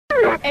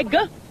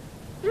Edgar?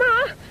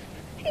 Ma,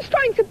 he's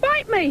trying to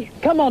bite me.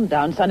 Come on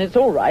down, son, it's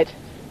all right.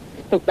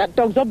 Look, that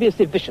dog's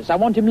obviously vicious. I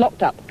want him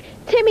locked up.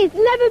 Timmy's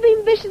never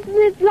been vicious in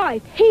his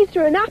life. He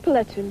threw an apple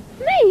at him.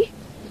 Me?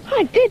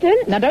 I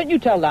didn't. Now, don't you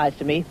tell lies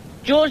to me.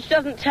 George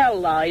doesn't tell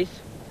lies.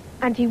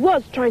 And he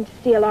was trying to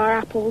steal our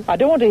apples. I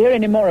don't want to hear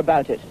any more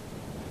about it.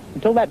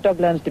 Until that dog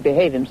learns to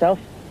behave himself,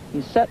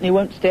 he certainly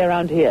won't stay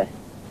around here.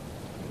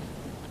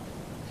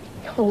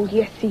 Oh,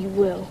 yes, he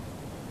will.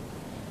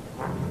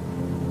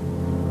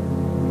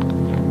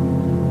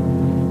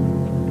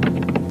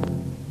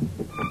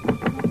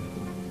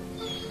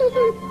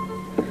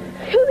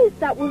 Who is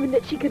that woman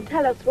that she can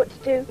tell us what to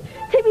do?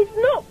 Timmy's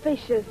not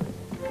vicious.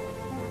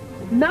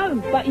 No,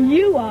 but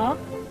you are.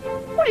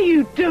 What are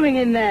you doing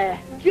in there?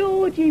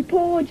 Georgie,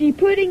 porgy,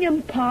 pudding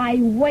and pie.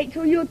 Wait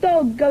till your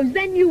dog goes,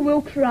 then you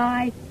will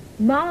cry.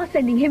 Ma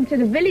sending him to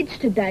the village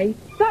today.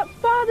 That's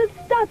Father's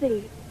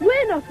study.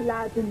 We're not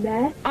allowed in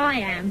there. I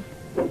am.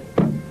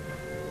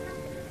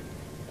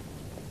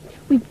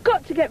 We've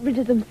got to get rid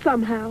of them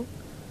somehow.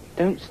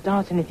 Don't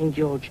start anything,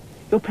 George.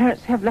 Your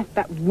parents have left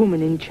that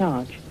woman in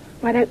charge.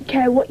 I don't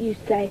care what you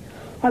say.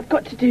 I've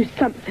got to do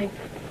something.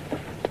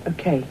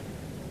 Okay.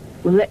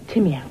 We'll let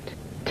Timmy out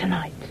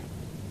tonight.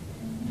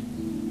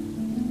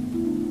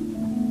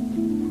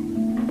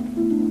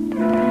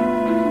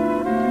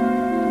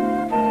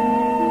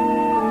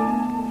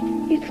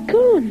 It's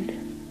gone.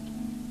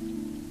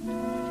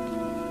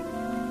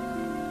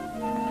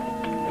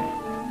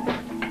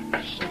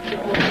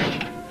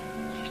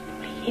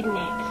 Hidden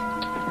it.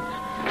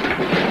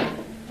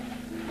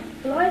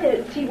 Well, I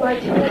don't see why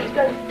Tim wants to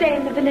go and stay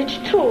in the village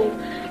at all.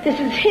 This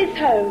is his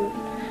home.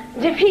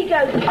 And if he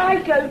goes,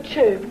 I go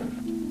too.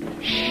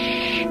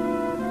 Shh.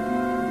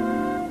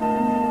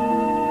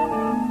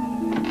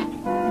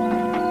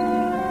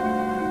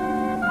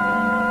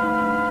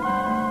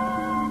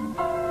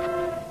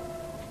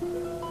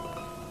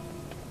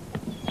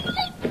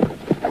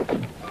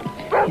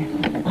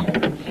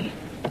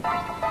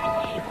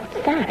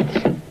 What's that?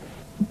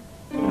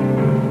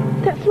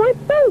 That's my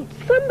boat.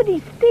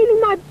 Somebody's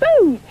stealing my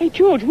boat. Hey,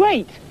 George,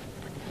 wait.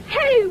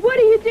 Hey, what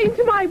are you doing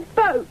to my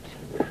boat?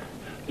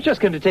 I'm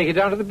just going to take it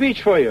down to the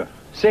beach for you.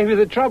 Save you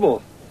the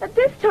trouble. At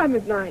this time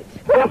of night.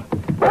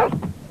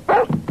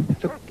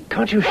 Look,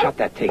 can't you shut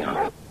that thing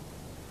up?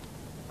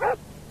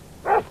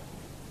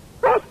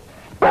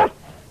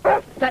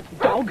 That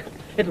dog,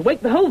 it'll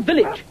wake the whole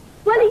village.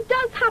 Well, he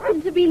does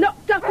happen to be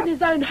locked up in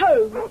his own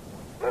home.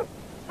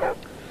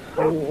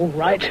 Oh, all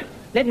right.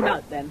 Let him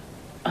out then.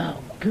 Oh,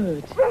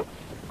 good.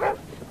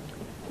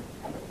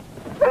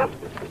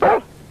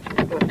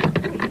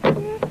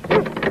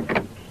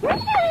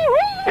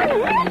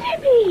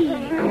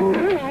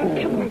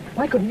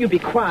 Why couldn't you be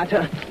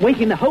quieter?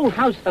 Waking the whole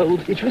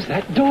household. It was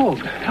that dog.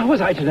 How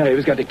was I to know he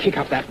was going to kick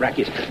up that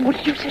racket? What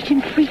did you set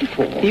him free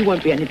for? He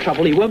won't be any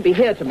trouble. He won't be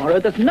here tomorrow.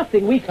 There's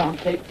nothing we can't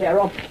take care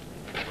of.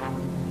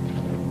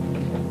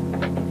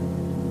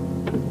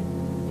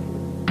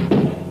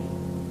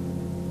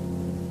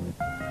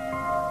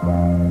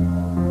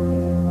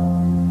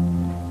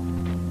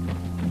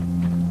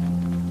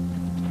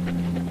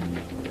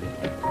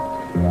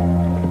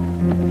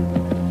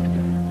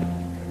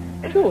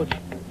 George,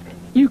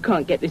 you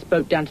can't get this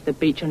boat down to the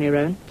beach on your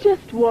own.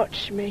 Just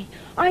watch me.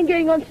 I'm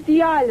going on to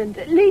the island,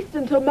 at least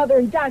until Mother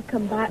and Dad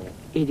come back.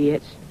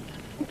 Idiots.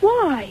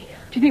 Why?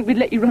 Do you think we'd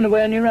let you run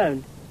away on your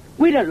own?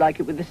 We don't like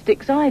it with the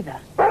sticks either.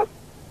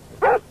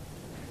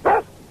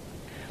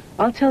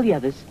 I'll tell the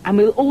others, and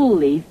we'll all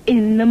leave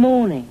in the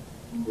morning.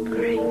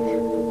 Great.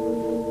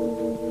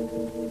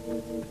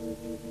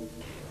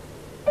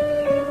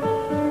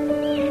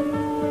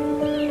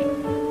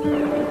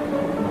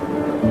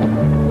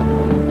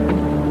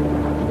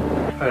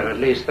 Well, at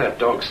least that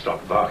dog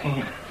stopped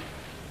barking.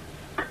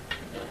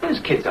 There's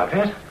kids up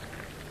yet.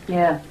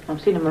 Yeah, I've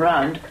seen him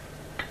around.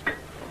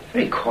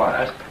 Very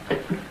quiet.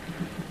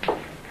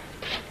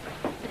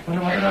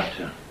 Wonder what they're up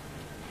to.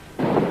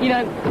 You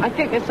know, I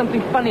think there's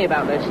something funny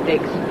about those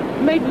sticks.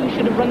 Maybe we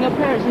should have rung our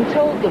parents and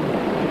told them.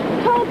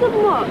 Told them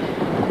what?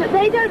 That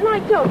they don't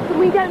like dogs and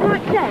we don't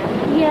like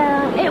them?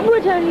 Yeah, it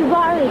would only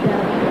worry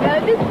them. No,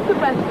 this is the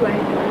best way.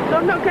 So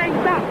I'm not going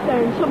back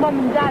there until Mum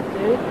and Dad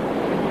do.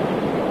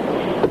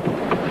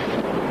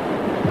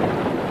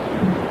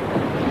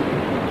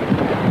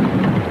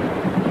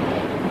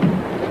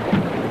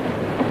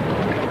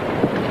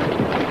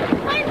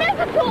 I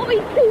never thought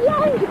we'd see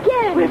land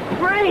again. We're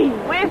free!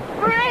 We're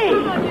free!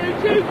 Come on, you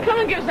two. Come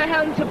and give us a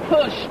hand to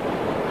push.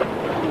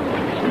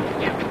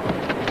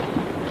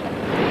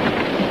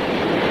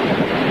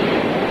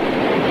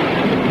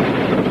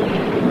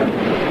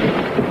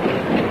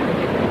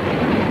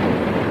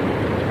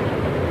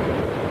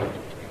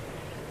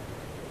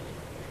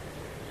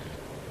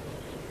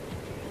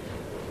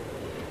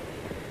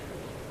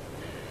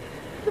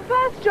 The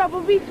first job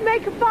will be to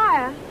make a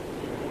fire.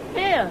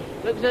 Here,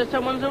 looks as though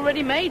someone's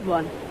already made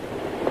one.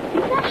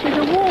 These ashes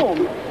are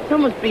warm.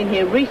 Someone's been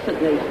here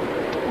recently.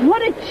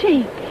 What a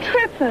cheek.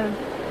 Trippers.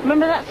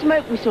 Remember that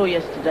smoke we saw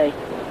yesterday?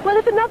 Well,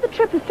 if another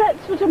tripper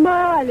sets foot on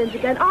my island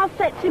again, I'll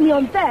set Timmy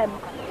on them.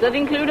 Does that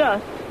include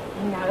us?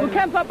 No. We'll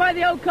camp up by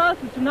the old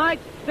castle tonight.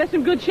 There's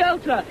some good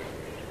shelter.